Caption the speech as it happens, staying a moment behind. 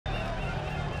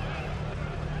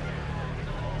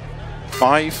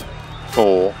5,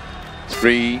 4,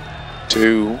 3,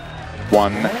 2,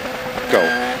 1,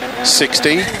 go.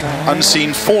 60,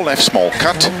 unseen 4 left small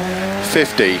cut,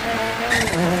 50,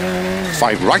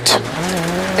 5 right,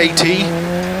 80,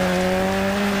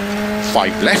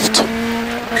 5 left,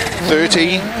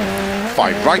 30,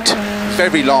 5 right,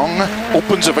 very long,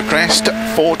 opens of a crest,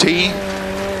 40,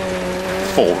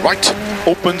 4 right,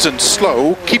 opens and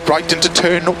slow, keep right into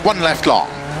turn, 1 left long,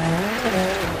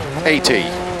 80,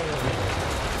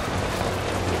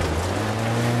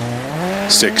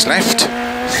 6 left,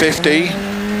 50,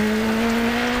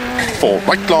 4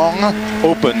 right long,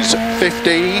 opens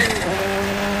 50,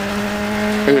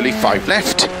 early 5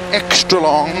 left, extra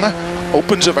long,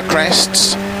 opens over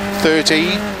crests,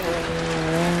 30,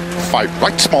 5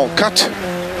 right small cut,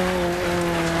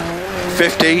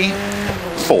 50,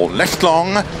 4 left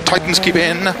long, tightens keep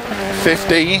in,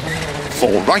 50, 4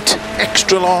 right,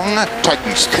 extra long,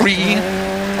 tightens 3,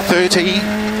 30,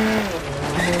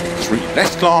 3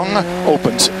 left long,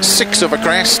 opens 6 over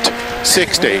crest,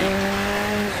 60.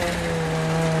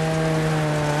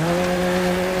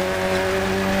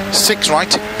 6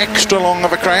 right, extra long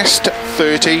of a crest,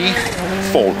 30,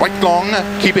 4 right long,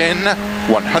 keep in,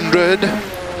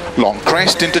 100, long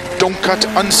crest into don't cut,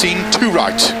 unseen, 2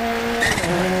 right,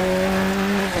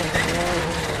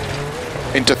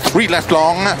 into 3 left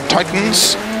long,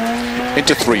 tightens,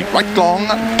 into 3 right long,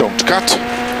 don't cut,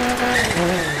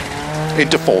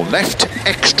 into 4 left,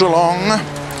 extra long,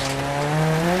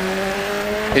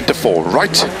 into 4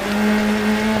 right,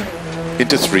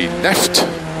 into 3 left,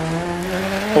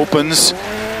 opens,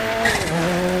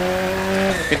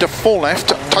 into 4 left,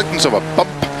 tightens of a bump,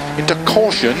 into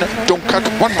caution, don't cut,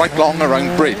 1 right long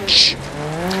around bridge,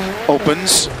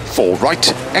 opens, 4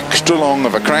 right, extra long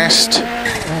of a crest,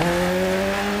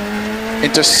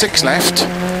 into 6 left,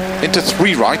 into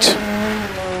 3 right,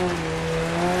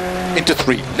 into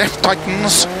 3 left,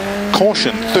 tightens,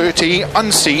 caution 30,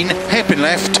 unseen, hairpin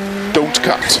left, don't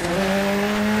cut,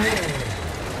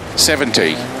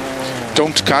 70,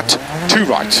 don't cut, 2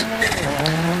 right,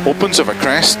 opens of a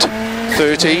crest,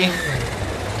 30,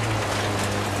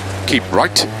 keep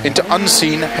right, into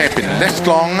unseen, hairpin left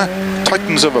long,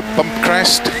 tightens of a bump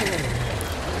crest,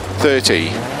 30,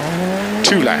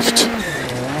 2 left,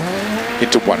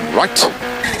 into 1 right,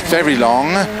 very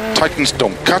long, tightens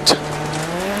don't cut,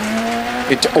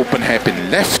 into open hairpin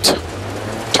left,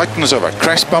 tightens over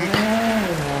crest bump,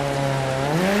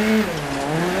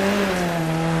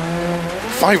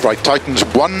 5 right tightens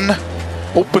 1,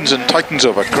 opens and tightens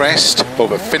over crest,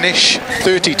 over finish,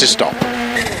 30 to stop.